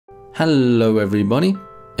Hello everybody,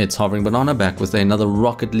 it's HoveringBanana back with another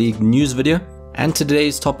Rocket League news video, and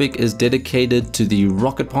today's topic is dedicated to the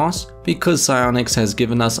Rocket Pass because Psyonix has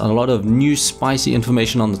given us a lot of new spicy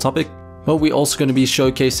information on the topic, but we're also going to be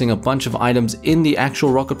showcasing a bunch of items in the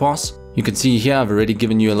actual Rocket Pass. You can see here I've already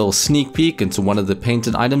given you a little sneak peek into one of the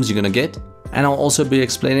painted items you're going to get, and I'll also be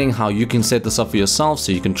explaining how you can set this up for yourself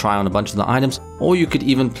so you can try on a bunch of the items, or you could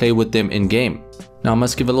even play with them in game. Now I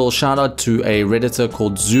must give a little shout out to a Redditor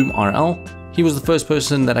called ZoomRL. He was the first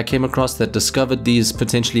person that I came across that discovered these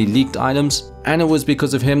potentially leaked items, and it was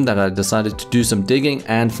because of him that I decided to do some digging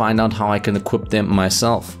and find out how I can equip them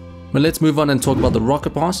myself. But let's move on and talk about the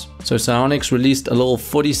Rocket Pass. So Psyonix released a little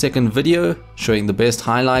 40-second video showing the best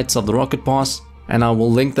highlights of the Rocket Pass, and I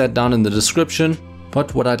will link that down in the description.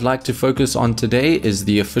 But what I'd like to focus on today is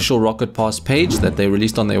the official Rocket Pass page that they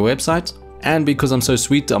released on their website. And because I'm so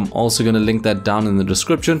sweet, I'm also going to link that down in the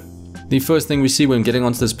description. The first thing we see when getting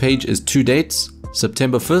onto this page is two dates.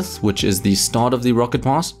 September 5th, which is the start of the Rocket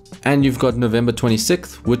Pass. And you've got November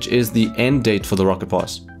 26th, which is the end date for the Rocket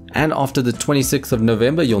Pass. And after the 26th of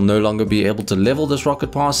November, you'll no longer be able to level this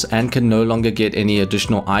Rocket Pass and can no longer get any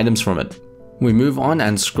additional items from it. We move on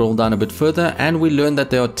and scroll down a bit further, and we learn that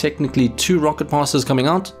there are technically two Rocket Passes coming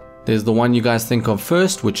out. There's the one you guys think of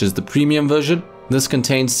first, which is the premium version. This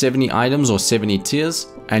contains 70 items or 70 tiers,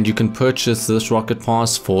 and you can purchase this Rocket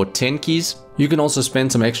Pass for 10 keys. You can also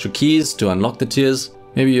spend some extra keys to unlock the tiers.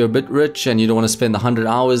 Maybe you're a bit rich and you don't want to spend 100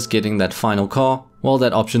 hours getting that final car. Well,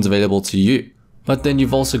 that option's available to you. But then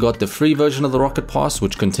you've also got the free version of the Rocket Pass,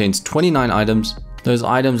 which contains 29 items. Those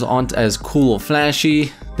items aren't as cool or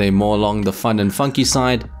flashy, they're more along the fun and funky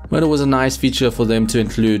side, but it was a nice feature for them to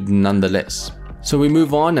include nonetheless. So we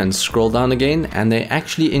move on and scroll down again, and they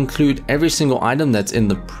actually include every single item that's in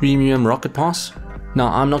the premium Rocket Pass. Now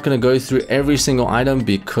I'm not going to go through every single item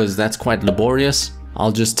because that's quite laborious.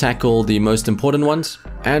 I'll just tackle the most important ones.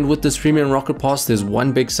 And with this premium Rocket Pass, there's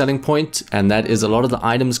one big selling point, and that is a lot of the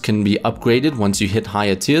items can be upgraded once you hit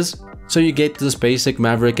higher tiers. So you get this basic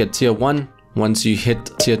Maverick at tier 1. Once you hit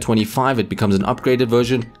tier 25, it becomes an upgraded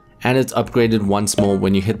version, and it's upgraded once more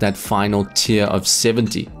when you hit that final tier of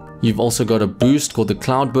 70. You've also got a boost called the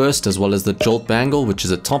Cloud Burst, as well as the Jolt Bangle, which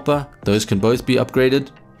is a topper. Those can both be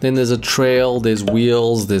upgraded. Then there's a trail, there's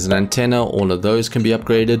wheels, there's an antenna, all of those can be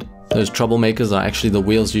upgraded. Those troublemakers are actually the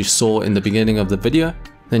wheels you saw in the beginning of the video.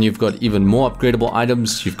 Then you've got even more upgradable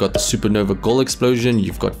items. You've got the Supernova Goal Explosion,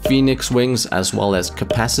 you've got Phoenix Wings, as well as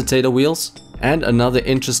Capacitator Wheels. And another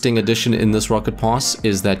interesting addition in this Rocket Pass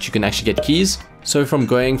is that you can actually get keys. So from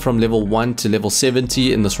going from level 1 to level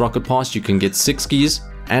 70 in this Rocket Pass, you can get 6 keys.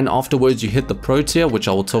 And afterwards you hit the Pro tier, which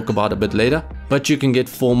I will talk about a bit later, but you can get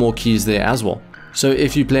 4 more keys there as well. So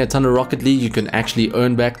if you play a ton of Rocket League, you can actually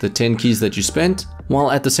earn back the 10 keys that you spent, while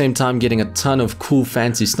at the same time getting a ton of cool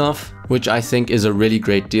fancy stuff, which I think is a really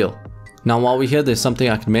great deal. Now while we're here, there's something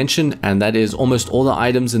I can mention, and that is almost all the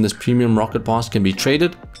items in this premium Rocket Pass can be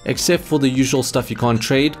traded, except for the usual stuff you can't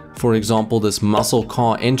trade. For example, this muscle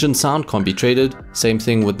car engine sound can't be traded, same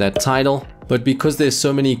thing with that title. But because there's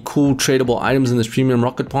so many cool tradable items in this premium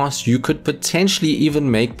Rocket Pass, you could potentially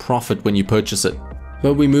even make profit when you purchase it.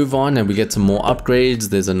 But we move on and we get some more upgrades.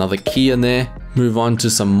 There's another key in there. Move on to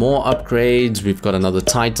some more upgrades. We've got another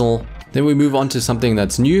title. Then we move on to something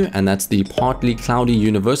that's new, and that's the Partly Cloudy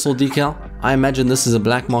Universal decal. I imagine this is a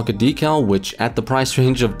black market decal, which at the price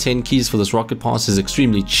range of 10 keys for this Rocket Pass is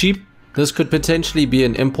extremely cheap. This could potentially be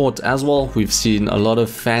an import as well. We've seen a lot of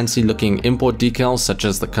fancy looking import decals such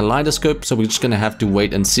as the Kaleidoscope, so we're just going to have to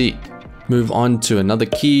wait and see. Move on to another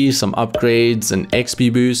key, some upgrades, an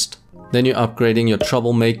XP boost. Then you're upgrading your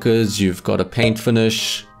troublemakers. You've got a paint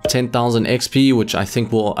finish, 10,000 XP, which I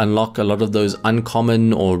think will unlock a lot of those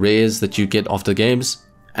uncommon or rares that you get after games.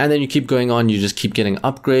 And then you keep going on, you just keep getting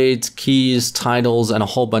upgrades, keys, titles, and a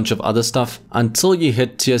whole bunch of other stuff until you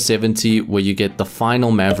hit tier 70, where you get the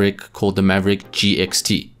final Maverick called the Maverick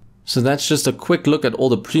GXT. So that's just a quick look at all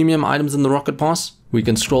the premium items in the Rocket Pass. We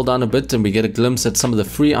can scroll down a bit and we get a glimpse at some of the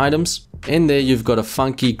free items. In there you've got a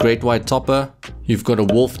funky Great White Topper, you've got a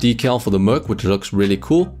Wolf decal for the Merc, which looks really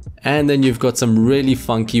cool. And then you've got some really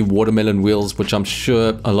funky watermelon wheels, which I'm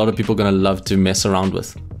sure a lot of people are going to love to mess around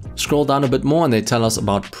with. Scroll down a bit more and they tell us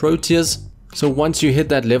about Pro tiers. So once you hit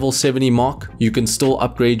that level 70 mark, you can still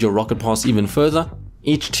upgrade your Rocket Pass even further.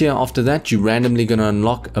 Each tier after that, you're randomly going to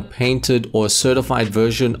unlock a painted or a certified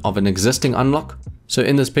version of an existing unlock. So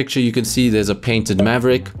in this picture you can see there's a painted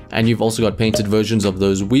Maverick, and you've also got painted versions of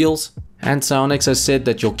those wheels. And Psyonix has said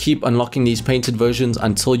that you'll keep unlocking these painted versions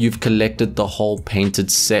until you've collected the whole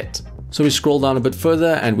painted set. So we scroll down a bit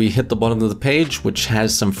further and we hit the bottom of the page, which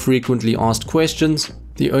has some frequently asked questions.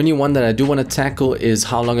 The only one that I do want to tackle is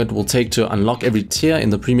how long it will take to unlock every tier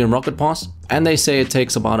in the Premium Rocket Pass, and they say it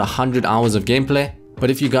takes about 100 hours of gameplay.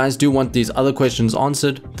 But if you guys do want these other questions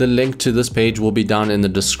answered, the link to this page will be down in the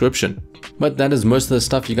description. But that is most of the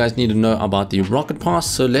stuff you guys need to know about the Rocket Pass,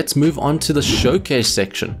 so let's move on to the showcase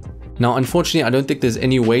section. Now unfortunately, I don't think there's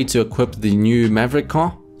any way to equip the new Maverick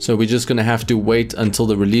car, so we're just going to have to wait until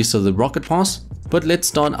the release of the Rocket Pass. But let's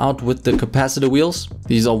start out with the capacitor wheels.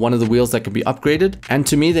 These are one of the wheels that can be upgraded, and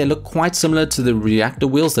to me they look quite similar to the reactor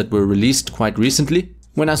wheels that were released quite recently.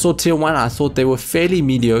 When I saw tier 1, I thought they were fairly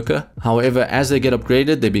mediocre. However, as they get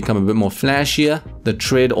upgraded, they become a bit more flashier. The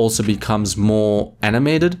tread also becomes more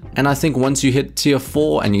animated. And I think once you hit tier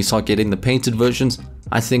 4 and you start getting the painted versions,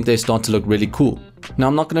 I think they start to look really cool. Now,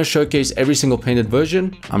 I'm not going to showcase every single painted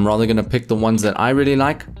version. I'm rather going to pick the ones that I really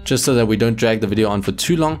like, just so that we don't drag the video on for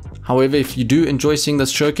too long. However, if you do enjoy seeing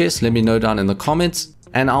this showcase, let me know down in the comments,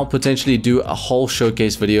 and I'll potentially do a whole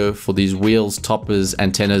showcase video for these wheels, toppers,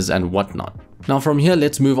 antennas, and whatnot. Now from here,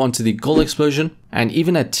 let's move on to the gold explosion, and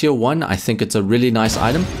even at tier 1, I think it's a really nice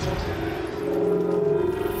item.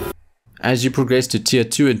 As you progress to tier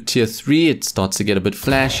 2 and tier 3, it starts to get a bit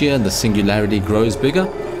flashier and the singularity grows bigger.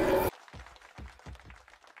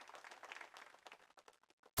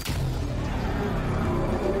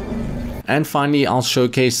 And finally, I'll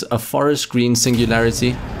showcase a forest green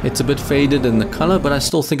singularity. It's a bit faded in the color, but I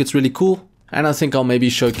still think it's really cool. And I think I'll maybe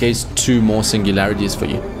showcase 2 more singularities for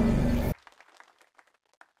you.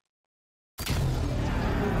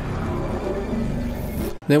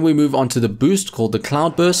 Then we move on to the boost called the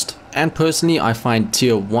Cloudburst, and personally I find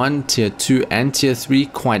tier 1, tier 2 and tier 3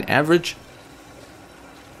 quite average.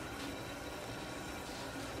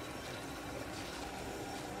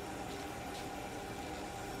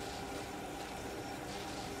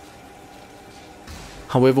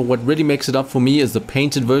 However, what really makes it up for me is the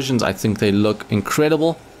painted versions. I think they look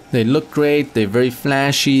incredible. They look great, they're very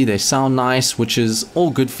flashy, they sound nice, which is all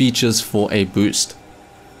good features for a boost.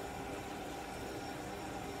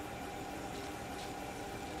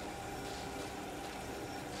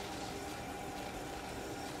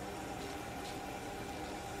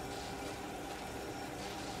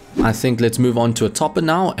 I think let's move on to a topper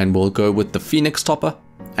now, and we'll go with the Phoenix topper.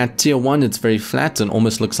 At tier 1 it's very flat and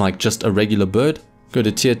almost looks like just a regular bird. Go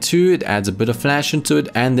to tier 2, it adds a bit of flash into it,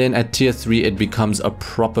 and then at tier 3 it becomes a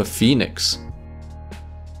proper Phoenix.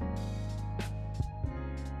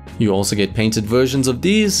 You also get painted versions of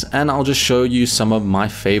these, and I'll just show you some of my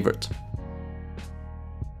favorite.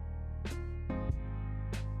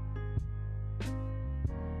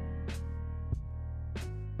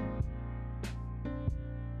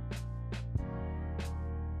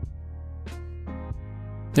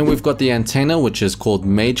 Then we've got the antenna, which is called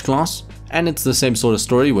Mage Glass, and it's the same sort of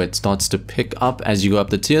story where it starts to pick up as you go up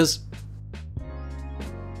the tiers.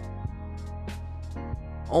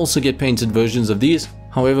 Also get painted versions of these.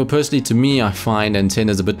 However, personally to me, I find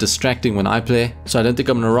antennas a bit distracting when I play, so I don't think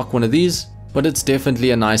I'm gonna rock one of these, but it's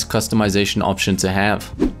definitely a nice customization option to have.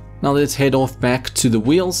 Now let's head off back to the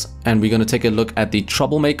wheels, and we're gonna take a look at the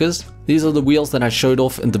Troublemakers. These are the wheels that I showed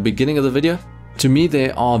off in the beginning of the video. To me,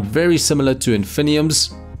 they are very similar to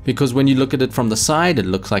Infinium's, because when you look at it from the side, it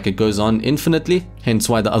looks like it goes on infinitely, hence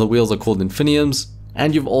why the other wheels are called Infiniums.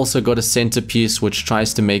 And you've also got a centerpiece which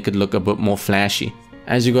tries to make it look a bit more flashy.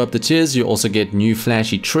 As you go up the tiers, you also get new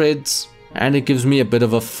flashy treads, and it gives me a bit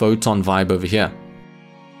of a photon vibe over here.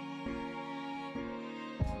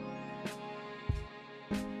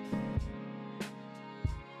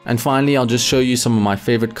 And finally, I'll just show you some of my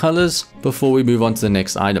favorite colors before we move on to the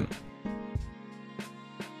next item.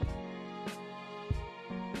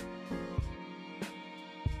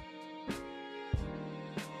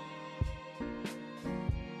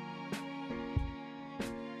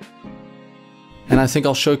 And I think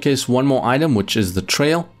I'll showcase one more item, which is the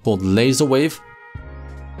trail called Laser Wave.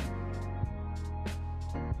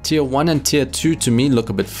 Tier 1 and tier 2 to me look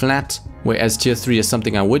a bit flat, whereas tier 3 is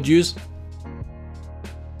something I would use.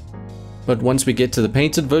 But once we get to the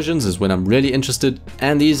painted versions is when I'm really interested,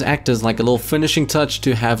 and these act as like a little finishing touch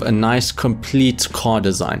to have a nice complete car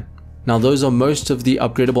design. Now those are most of the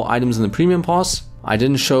upgradable items in the Premium Pass. I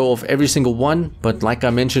didn't show off every single one, but like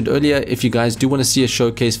I mentioned earlier, if you guys do want to see a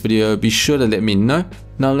showcase video, be sure to let me know.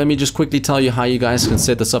 Now let me just quickly tell you how you guys can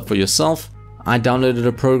set this up for yourself. I downloaded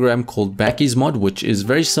a program called Backy's Mod, which is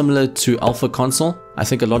very similar to Alpha Console. I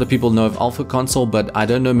think a lot of people know of Alpha Console, but I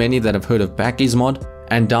don't know many that have heard of Backy's Mod.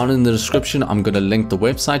 And down in the description, I'm going to link the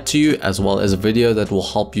website to you, as well as a video that will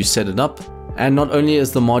help you set it up. And not only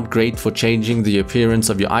is the mod great for changing the appearance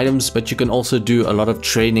of your items, but you can also do a lot of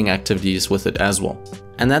training activities with it as well.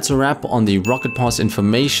 And that's a wrap on the Rocket Pass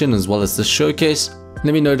information as well as the showcase.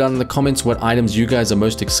 Let me know down in the comments what items you guys are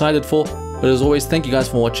most excited for. But as always, thank you guys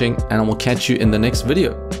for watching, and I will catch you in the next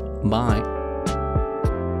video. Bye.